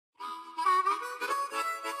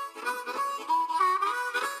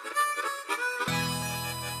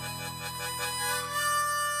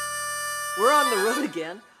the road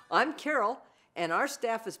again. I'm Carol, and our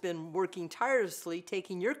staff has been working tirelessly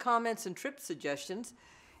taking your comments and trip suggestions.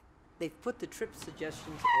 They've put the trip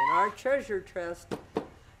suggestions in our treasure chest,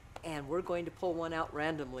 and we're going to pull one out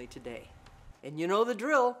randomly today. And you know the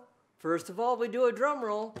drill. First of all, we do a drum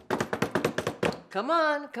roll. Come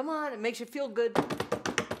on, come on, it makes you feel good.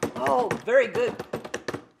 Oh, very good.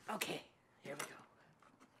 Okay, here we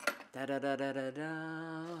go.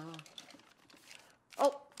 Da-da-da-da-da-da.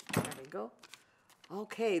 Oh, there we go.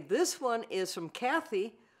 Okay, this one is from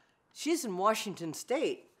Kathy. She's in Washington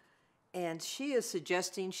State, and she is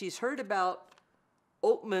suggesting she's heard about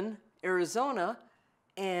Oatman, Arizona,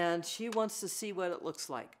 and she wants to see what it looks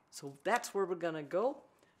like. So that's where we're gonna go,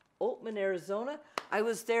 Oatman, Arizona. I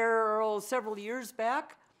was there several years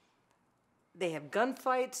back. They have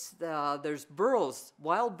gunfights. There's burros,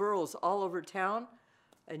 wild burros all over town,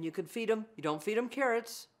 and you can feed them. You don't feed them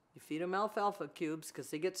carrots. You feed them alfalfa cubes because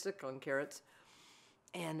they get sick on carrots.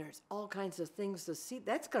 And there's all kinds of things to see.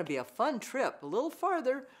 That's going to be a fun trip. A little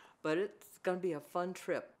farther, but it's going to be a fun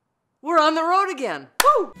trip. We're on the road again.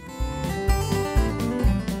 Woo!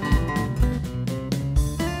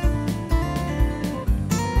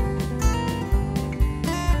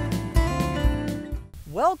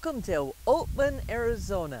 Welcome to Oatman,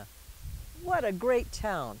 Arizona. What a great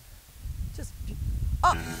town. Just,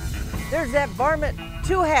 oh, there's that varmint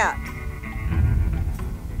two-hat.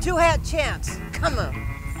 Two-hat chance. Come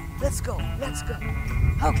on. Let's go. Let's go.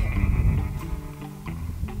 Okay.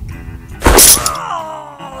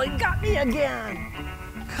 Oh, he got me again.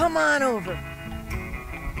 Come on over.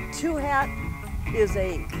 Two-hat is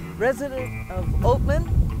a resident of Oatman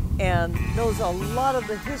and knows a lot of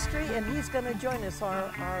the history, and he's going to join us on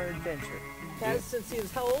our adventure. Has since he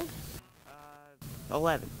was how old?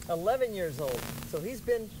 11. 11 years old. So he's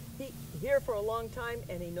been here for a long time,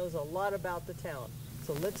 and he knows a lot about the town.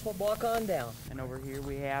 So let's walk on down. And over here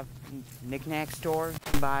we have knick-knack store.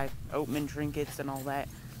 You can buy Oatman trinkets and all that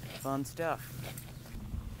fun stuff.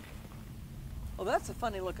 Oh, that's a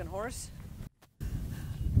funny looking horse.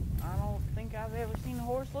 I don't think I've ever seen a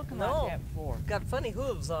horse looking like that before. Got funny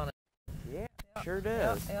hooves on it. Yeah, sure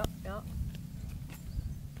does. Yeah.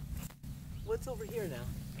 What's over here now?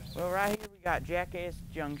 Well, right here we got Jackass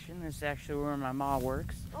Junction. This is actually where my ma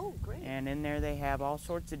works. Oh, great. And in there they have all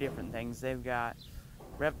sorts of different things. They've got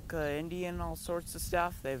replica Indian, all sorts of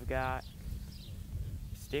stuff. They've got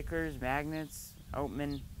stickers, magnets,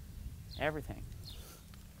 Oatman, everything.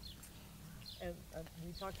 And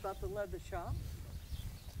we talked about the leather shop.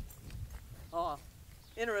 Oh,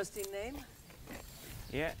 interesting name.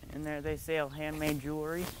 Yeah, in there they sell handmade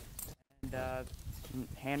jewelry and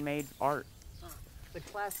handmade art. The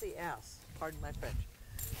classy ass, pardon my French.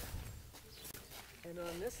 And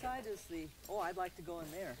on this side is the, oh, I'd like to go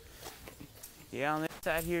in there. Yeah, on this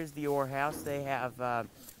side here's the ore house. They have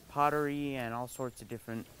pottery and all sorts of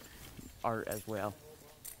different art as well.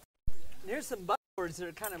 There's some buckboards that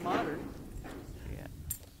are kind of modern. Yeah.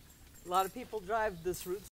 A lot of people drive this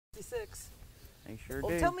Route 66. They sure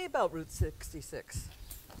do. Tell me about Route 66.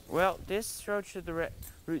 Well, this road to the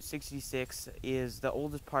Route 66 is the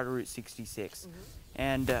oldest part of Route 66. Mm-hmm.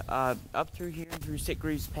 And up through here, through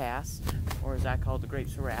Sitgreaves Pass, or as I call it, the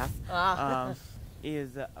Grapes of Wrath,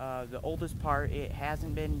 is the oldest part. It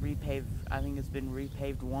hasn't been repaved. I think it's been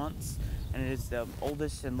repaved once, and it is the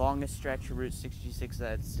oldest and longest stretch of Route 66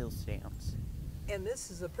 that still stands. And this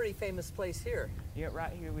is a pretty famous place here. Yeah,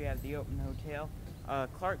 right here we have the Oatman Hotel.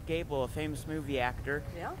 Clark Gable, a famous movie actor,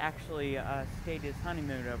 actually stayed his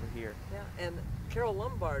honeymoon over here. Yeah, and Carol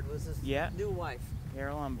Lombard was his new wife.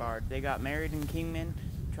 Carol Lombard. They got married in Kingman,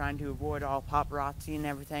 trying to avoid all paparazzi and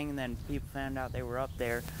everything, and then people found out they were up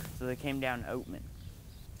there, so they came down to Oatman.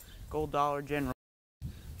 Gold Dollar General.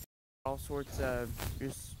 All sorts of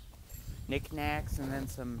just knickknacks and then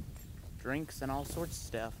some drinks and all sorts of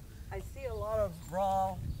stuff. I see a lot of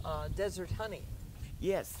raw desert honey.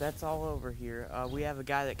 Yes, that's all over here. We have a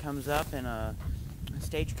guy that comes up in a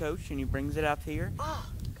stagecoach and he brings it up here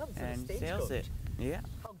and sells it. Yeah.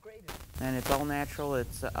 How great is it? And it's all natural.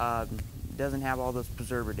 It's doesn't have all those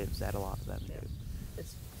preservatives that a lot of them do.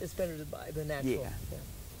 It's better to buy the natural. Yeah.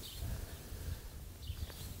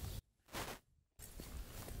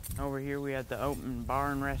 Over here we have the Oatman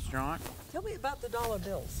Bar and Restaurant. Tell me about the dollar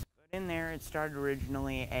bills. In there, it started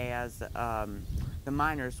originally as the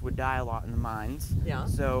miners would die a lot in the mines. Yeah.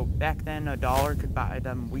 So back then, $1 could buy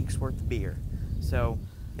them a week's worth of beer. So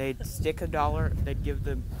they'd stick $1. They'd give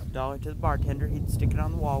the dollar to the bartender. He'd stick it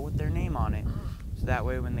on the wall with their name on it. So that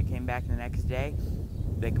way, when they came back the next day,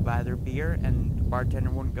 they could buy their beer, and the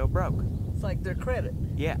bartender wouldn't go broke. It's like their credit.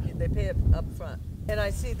 Yeah. They pay it up front. And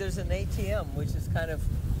I see there's an ATM, which is kind of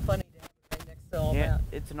funny to have it right next all yeah, that.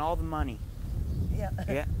 it's in all the money. Yeah.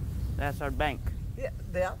 Yeah, that's our bank. Yeah,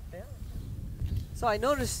 yeah, yeah. So I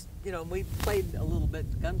noticed, you know, we played a little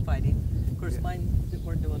bit gunfighting. Of course, Yeah. mine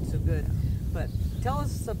weren't doing so good. But tell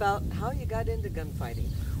us about how you got into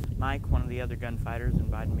gunfighting. Mike, one of the other gunfighters,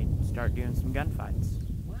 invited me to start doing some gunfights.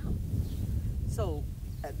 Wow. So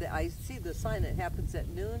I see the sign. It happens at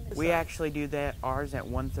noon. We actually do that ours at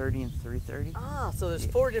 1:30 and 3:30. Ah, so there's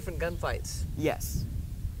Yeah. 4 different gunfights. Yes.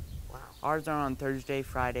 Wow. Ours are on Thursday,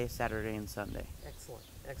 Friday, Saturday, and Sunday. Excellent,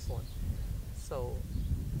 excellent. So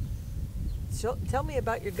tell me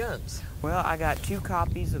about your guns. Well, I got 2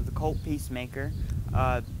 copies of the Colt Peacemaker.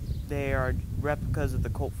 They are replicas of the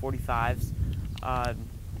Colt 45s.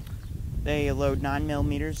 They load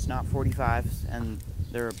 9mm, not 45s, and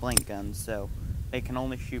they're blank guns, so they can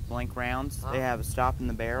only shoot blank rounds. They have a stop in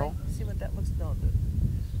the barrel. See what that looks like.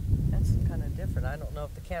 That's kind of different. I don't know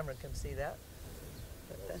if the camera can see that.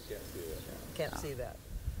 Can't see that.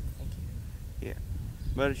 Thank you. Yeah,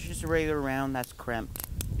 but it's just a regular round that's crimped.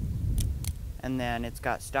 And then it's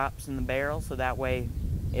got stops in the barrel, so that way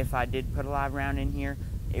if I did put a live round in here,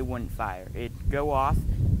 it wouldn't fire. It'd go off,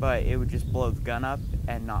 but it would just blow the gun up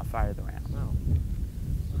and not fire the round. Wow.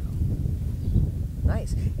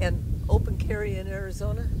 Nice. And open carry in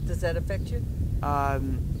Arizona, does that affect you?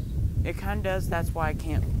 It kind of does. That's why I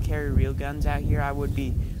can't carry real guns out here. I would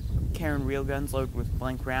be carrying real guns loaded with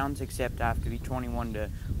blank rounds, except I have to be 21 to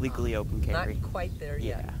legally open carry. Not quite there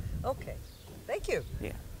yet. Yeah. Okay. Thank you.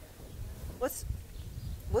 Yeah. What's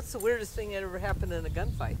the weirdest thing that ever happened in a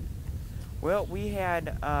gunfight? Well, we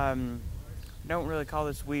had, don't really call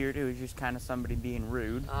this weird, it was just kind of somebody being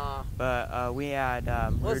rude. But we had,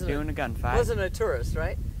 we were doing a gunfight. Wasn't a tourist,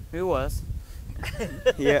 right? It was.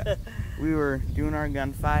 Yeah. We were doing our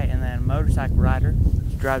gunfight, and then a motorcycle rider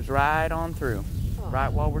drives right on through,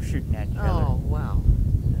 right while we're shooting at each other. Oh, wow.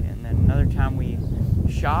 And then another time we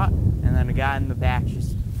shot, and then a guy in the back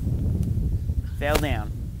just fell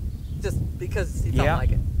down. Just because he felt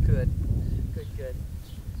like it. Good. Good.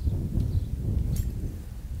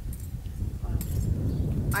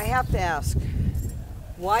 I have to ask,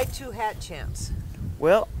 why 2 hat chants?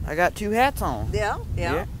 Well, I got 2 hats on.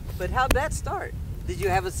 Yeah. But how'd that start? Did you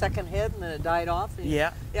have a second head and then it died off?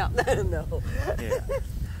 Yeah. Yeah. No. Yeah.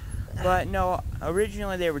 But no,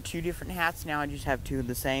 originally there were 2 different hats. Now I just have 2 of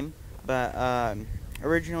the same. But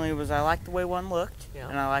originally it was I liked the way one looked,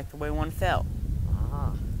 and I liked the way one felt.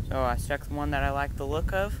 So I stuck the one that I liked the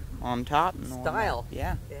look of on top. And Style.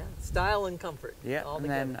 Yeah. Style and comfort. Yeah. All And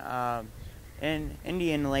together. then an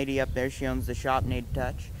Indian lady up there, she owns the shop, Native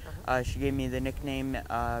Touch. She gave me the nickname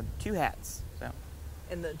 2 Hats. So.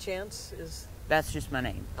 And the chance is? That's just my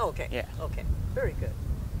name. Oh, okay. Yeah. Okay. Very good.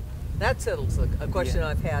 That settles a question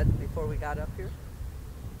I've had before we got up here.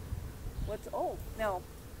 Now,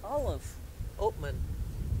 Olive Oatman.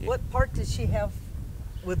 Yeah. What part does she have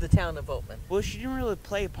with the town of Oatman? Well, she didn't really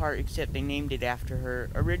play a part, except they named it after her.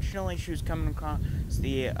 Originally, she was coming across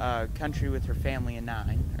the country with her family of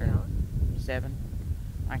 9 or 7.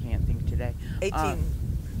 I can't think today. 18.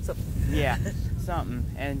 Something. Yeah, something.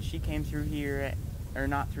 And she came through here, or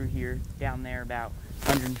not through here, down there about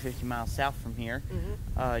 150 miles south from here,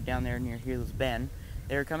 down there near Heal's Bend.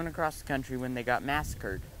 They were coming across the country when they got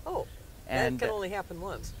massacred. Oh, and that can only happen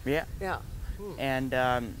once. Yeah. Yeah.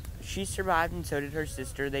 And she survived, and so did her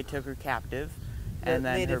sister. They took her captive. And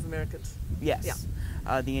then Native Americans? Yes.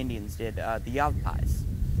 Yeah. The Indians did, the Yavapais.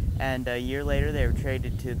 And a year later, they were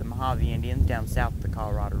traded to the Mojave Indians down south of the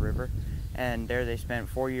Colorado River. And there they spent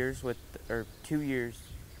 2 years with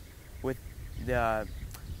the,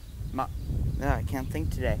 I can't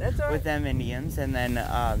think today. That's all right. With them Indians. And then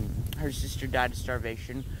her sister died of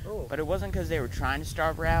starvation. Oh. But it wasn't because they were trying to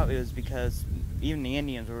starve her out. It was because even the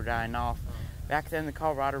Indians were dying off. Back then, the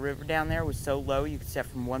Colorado River down there was so low you could step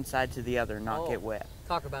from one side to the other and not get wet.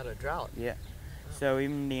 Talk about a drought. Yeah. So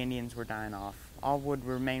even the Indians were dying off. All would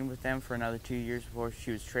remain with them for another 2 years before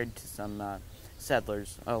she was traded to some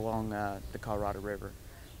settlers along the Colorado River.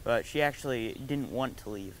 But she actually didn't want to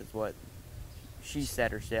leave, is what she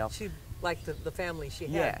said herself. She liked the family she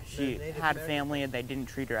had. Yeah, she had a American family and they didn't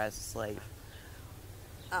treat her as a slave.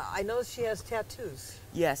 I know she has tattoos.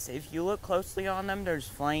 Yes, if you look closely on them, there's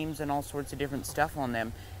flames and all sorts of different stuff on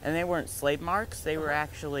them. And they weren't slave marks, they were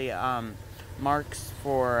actually marks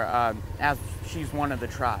for, as she's one of the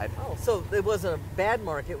tribe. Oh, so it wasn't a bad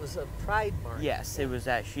mark, it was a pride mark. Yes, it was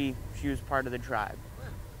that she was part of the tribe.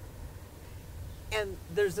 And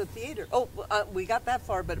there's a theater. Oh, we got that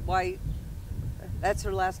far, but why? That's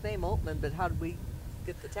her last name, Oatman, but how did we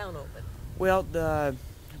get the town Oatman? Well, the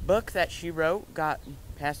book that she wrote got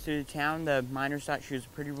passed through the town. The miners thought she was a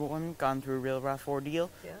pretty woman, gone through a real rough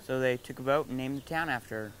ordeal. Yeah. So they took a vote and named the town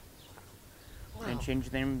after her. Wow. And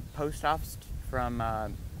changed the name of the post office from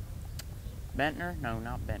Bentner? No,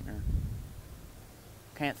 not Bentner.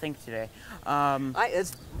 Can't think today.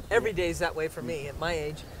 It's every day's that way for me at my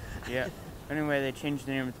age. Yeah. Anyway, they changed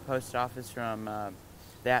the name of the post office from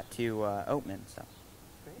that to Oatman. So,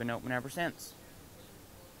 been Oatman ever since.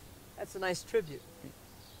 That's a nice tribute.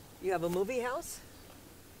 You have a movie house?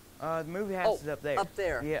 The movie house is up there. Up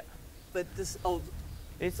there. Yeah. But this,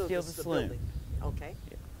 it's so still this the is saloon. building. Okay.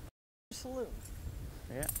 Yeah. Saloon.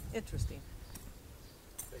 Yeah. Interesting.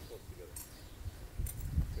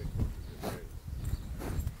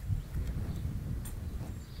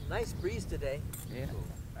 Nice breeze today. Yeah.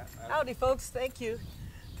 Howdy, folks. Thank you.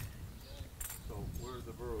 So, where are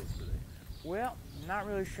the burros today? Well, not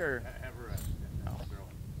really sure. Have her ask.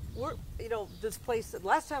 We're, this place,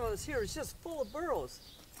 last time I was here, was just full of burros.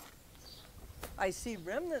 I see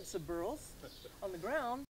remnants of burros on the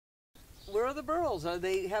ground. Where are the burros? Are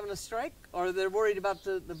they having a strike? Or they're worried about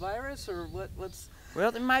the virus? Or what's...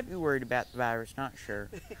 Well, they might be worried about the virus, not sure.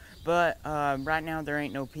 But right now there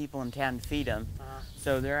ain't no people in town to feed them.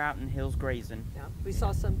 So they're out in the hills grazing. Yeah, we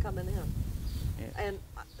saw some coming in. Yeah. And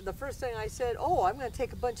the first thing I said, I'm going to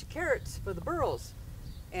take a bunch of carrots for the burros.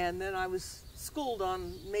 And then I was schooled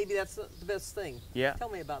on maybe that's the best thing. Yeah. Tell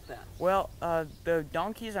me about that. Well, the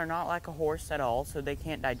donkeys are not like a horse at all, so they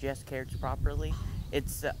can't digest carrots properly.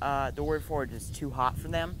 It's the word for it is too hot for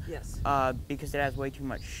them. Yes. Because it has way too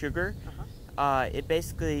much sugar. Uh-huh. It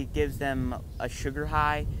basically gives them a sugar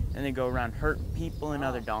high, and they go around hurting people and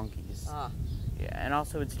other donkeys. Yeah, and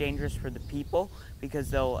also it's dangerous for the people because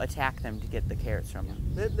they'll attack them to get the carrots from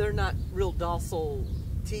them. They're not real docile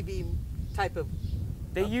TV type of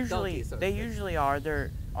They usually donkeys, are.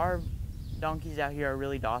 Our donkeys out here are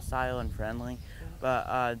really docile and friendly,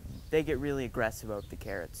 but they get really aggressive over the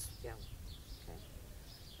carrots. Yeah. Okay.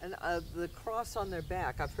 And the cross on their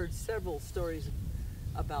back, I've heard several stories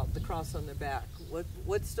about the cross on their back.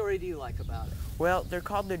 What story do you like about it? Well, they're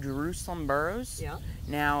called the Jerusalem burros. Yeah.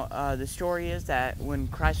 Now, the story is that when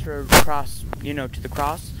Christ rode across, to the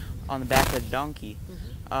cross on the back of the donkey,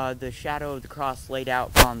 the shadow of the cross laid out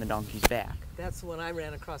upon the donkey's back. That's the one I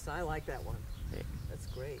ran across, and I like that one. Yeah. That's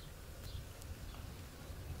great.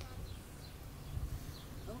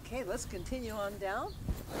 Okay, let's continue on down.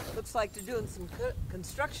 Looks like they're doing some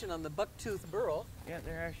construction on the bucktooth burro. Yeah,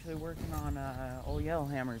 they're actually working on old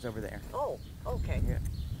Yellowhammers over there. Oh, okay.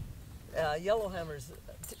 Yeah. Yellowhammer's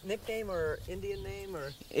nickname or Indian name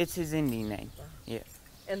or? It's his Indian name. Yeah.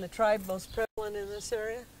 And the tribe most prevalent in this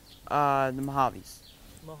area? The Mojaves.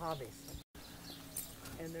 Mojaves.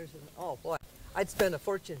 And there's oh boy, I'd spend a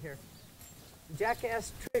fortune here.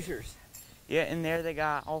 Jackass treasures. Yeah, in there they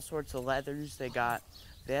got all sorts of leathers. They got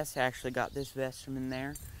vests. I actually got this vest from in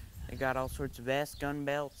there. They got all sorts of vests, gun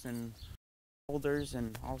belts, and holders,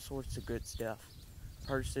 and all sorts of good stuff.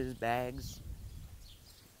 Purses, bags.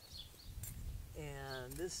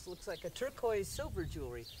 And this looks like a turquoise silver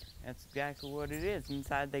jewelry. That's exactly what it is.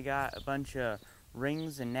 Inside they got a bunch of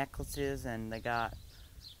rings and necklaces, and they got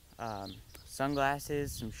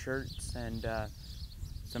sunglasses, some shirts, and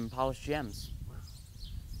some polished gems.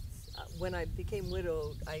 Wow. When I became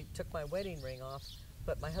widowed, I took my wedding ring off,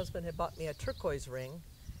 but my husband had bought me a turquoise ring,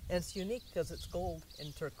 and it's unique because it's gold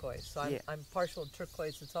in turquoise. So I'm partial to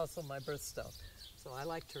turquoise. It's also my birthstone. So I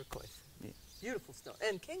like turquoise. Yeah. Beautiful stone.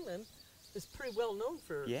 And Kingman is pretty well known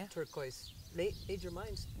for turquoise. Major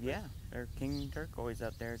mines. Yeah, they're king turquoise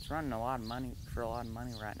up there. It's running a lot of money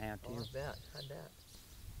right now too. Oh, I bet.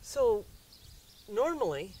 So,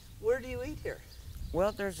 normally, where do you eat here?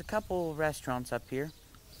 Well, there's a couple restaurants up here.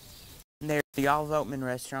 There's the Olive Oatman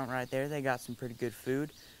restaurant right there. They got some pretty good food.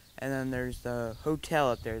 And then there's the hotel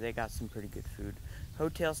up there. They got some pretty good food.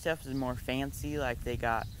 Hotel stuff is more fancy, like they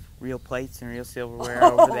got real plates and real silverware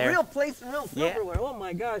over there. Real plates and real silverware. Oh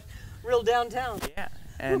my gosh. Real downtown. Yeah.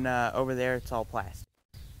 And over there it's all plastic.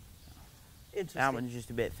 Interesting. That one's just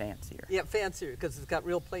a bit fancier. Yeah, fancier because it's got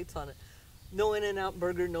real plates on it. No In-N-Out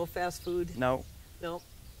burger, no fast food. No. No.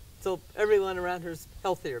 So everyone around here is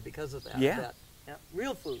healthier because of that. Yeah. I bet. Yeah.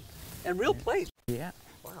 Real food. And real plates. Yeah.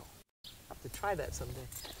 Wow. I'll have to try that someday.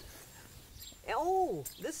 Oh,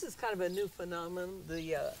 this is kind of a new phenomenon,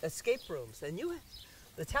 the escape rooms. And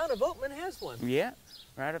the town of Oatman has one. Yeah.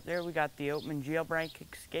 Right up there we got the Oatman jailbreak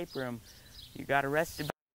escape room. You got arrested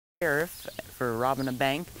by the sheriff for robbing a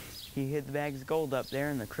bank. He hid the bags of gold up there,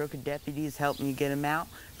 and the crooked deputies helped me get him out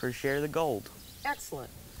for a share of the gold. Excellent.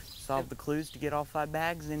 Solve the clues to get all 5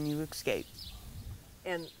 bags, and you escape.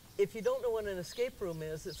 And if you don't know what an escape room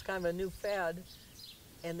is, it's kind of a new fad.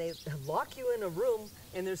 and they lock you in a room,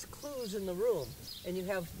 and there's clues in the room, and you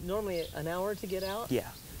have normally an hour to get out. Yeah.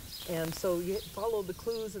 And so you follow the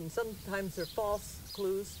clues, and sometimes they're false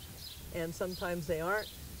clues, and sometimes they aren't,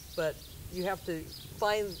 but you have to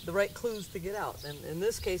find the right clues to get out. And in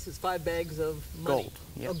this case, it's 5 bags of money. Gold.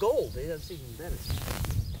 Yep. Oh, gold. Yeah, that's even better.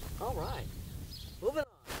 All right. Moving on.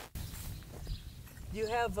 Do you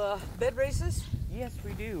have bed races? Yes,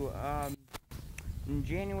 we do. In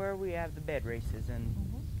January, we have the bed races, and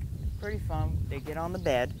pretty fun. They get on the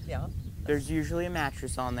bed. Yeah. There's usually a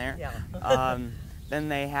mattress on there. Yeah. Then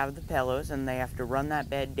they have the pillows, and they have to run that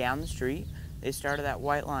bed down the street. They start at that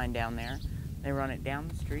white line down there. They run it down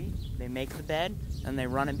the street. They make the bed, and they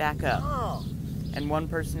run it back up. Oh. And one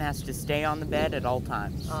person has to stay on the bed at all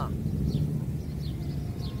times.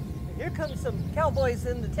 Here comes some cowboys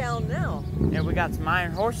into town now. And we got some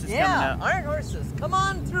iron horses coming Yeah, up. iron horses. Come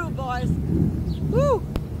on through, boys. Woo!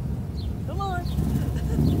 Come on.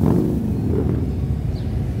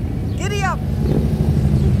 Giddy up.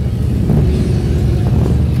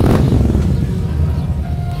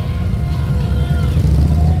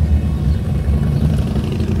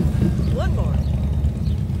 One more.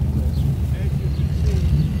 As you can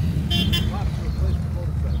see, popular place for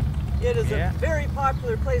motorcycles. It is Yeah. a very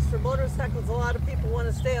popular place for motorcycles. A lot of people want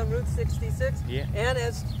to stay on Route 66. Yeah. And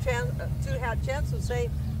as Two Hat Chance would say,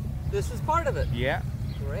 this is part of it. Yeah.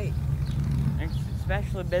 Great. It's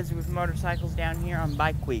especially busy with motorcycles down here on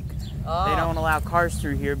Bike Week. Ah. They don't allow cars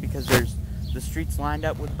through here because there's the streets lined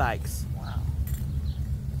up with bikes. Wow.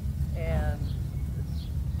 And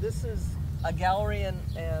this is a gallery and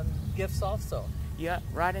gifts also. Yeah,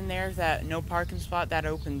 right in there, that no parking spot that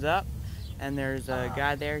opens up. And there's a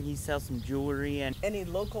guy there, he sells some jewelry. And Any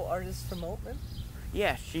local artists from Oatman?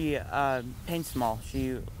 yeah, she paints them all.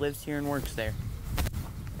 She lives here and works there.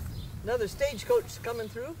 Another stagecoach coming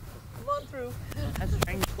through. Come on through. That's the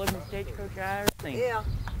strangest looking stagecoach I ever seen. Yeah.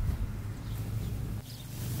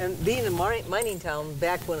 And being a mining town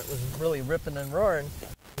back when it was really ripping and roaring,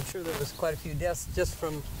 I'm sure there was quite a few deaths just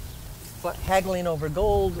from haggling over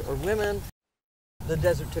gold or women. The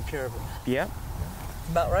desert took care of it. Yep.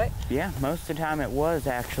 About right? Yeah, most of the time it was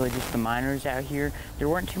actually just the miners out here. There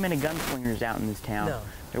weren't too many gunslingers out in this town. No.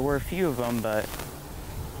 There were a few of them, but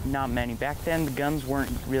not many. Back then, the guns weren't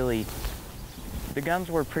really... The guns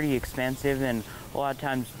were pretty expensive, and a lot of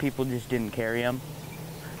times people just didn't carry them.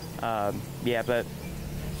 Yeah, but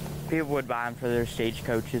people would buy them for their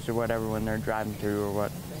stagecoaches or whatever when they're driving through or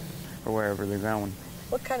wherever they're going.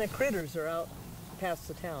 What kind of critters are out past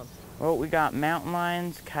the town? Well, we got mountain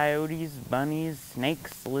lions, coyotes, bunnies,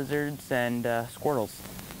 snakes, lizards, and squirrels.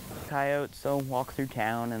 Coyotes, they'll walk through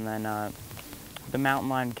town, and then the mountain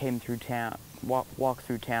lion came through town, walked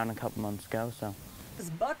through town a couple months ago. So. This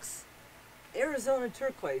is Buck's Arizona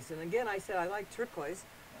turquoise, and again, I said I like turquoise.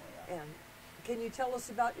 And can you tell us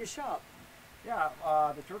about your shop? Yeah,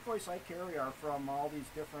 the turquoise I carry are from all these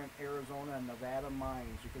different Arizona and Nevada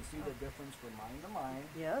mines. You can see the difference from mine to mine.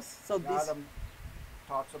 Yes. So Got these. them,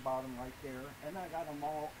 talks about them right there, and I got them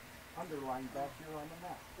all underlined back here on the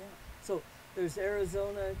map. Yeah. So there's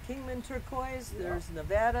Arizona Kingman turquoise. Yeah. There's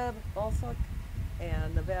Nevada Balsac,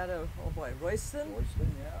 and Nevada, oh boy, Royston.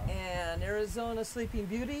 Royston, yeah. And Arizona Sleeping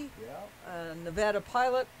Beauty. Yeah. Nevada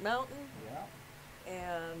Pilot Mountain. Yeah.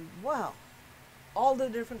 And wow, all the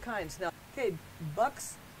different kinds. Now, okay,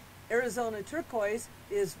 Buck's Arizona turquoise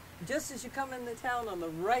is just as you come into town on the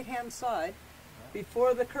right-hand side,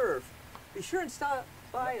 before the curve. Be sure and stop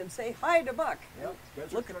by and say hi to Buck. Yep.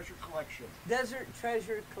 Desert Treasure Collection. Desert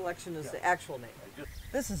Treasure Collection is the actual name.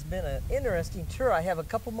 This has been an interesting tour. I have a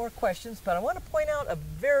couple more questions, but I want to point out a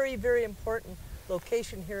very, very important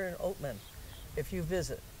location here in Oatman, if you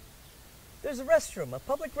visit. There's a restroom, a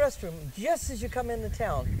public restroom, just as you come into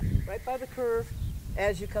town, right by the curve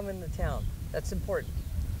as you come into town. That's important.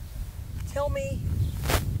 Tell me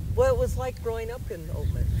what it was like growing up in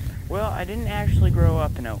Oatman. Well, I didn't actually grow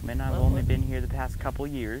up in Oatman. I've only been here the past couple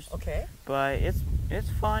years. Okay. But it's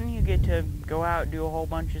fun. You get to go out and do a whole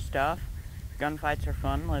bunch of stuff. Gunfights are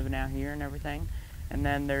fun, living out here and everything. And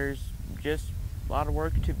then there's just a lot of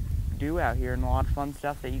work to do out here and a lot of fun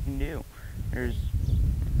stuff that you can do. There's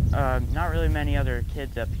not really many other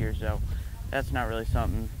kids up here, so that's not really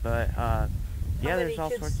something. But yeah, there's all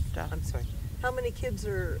sorts of stuff. I'm sorry. How many kids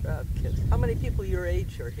are How many people your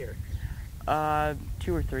age are here?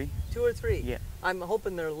 2 or 3. 2 or 3. Yeah. I'm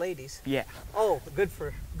hoping they're ladies. Yeah. Oh, good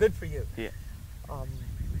for you. Yeah.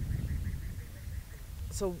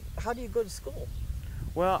 So how do you go to school?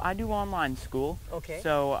 Well, I do online school. Okay.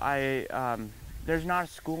 So there's not a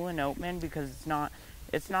school in Oatman because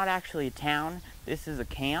it's not actually a town. This is a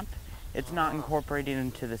camp, It's not incorporated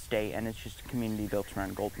into the state, and it's just a community built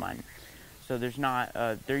around gold mining. So there's not,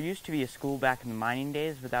 there used to be a school back in the mining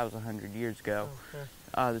days, but that was 100 years ago.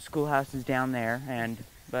 Okay. The schoolhouse is down there,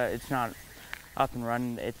 but it's not up and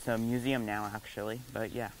running. It's a museum now, actually,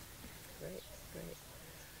 but yeah. Great, great.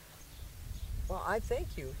 Well, I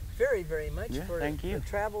thank you very, very much for the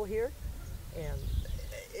travel here. And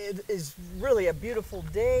it is really a beautiful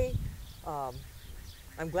day.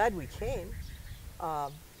 I'm glad we came.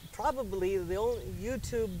 Probably the only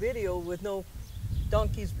YouTube video with no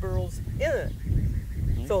donkeys, burros in it.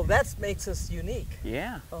 So that makes us unique.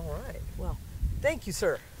 Yeah. All right. Well, thank you,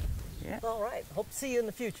 sir. Yeah. All right. Hope to see you in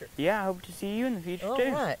the future. Yeah, I hope to see you in the future, too.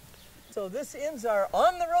 All right. So this ends our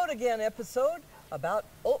On the Road Again episode about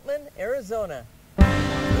Oatman, Arizona.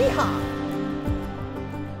 Yeehaw!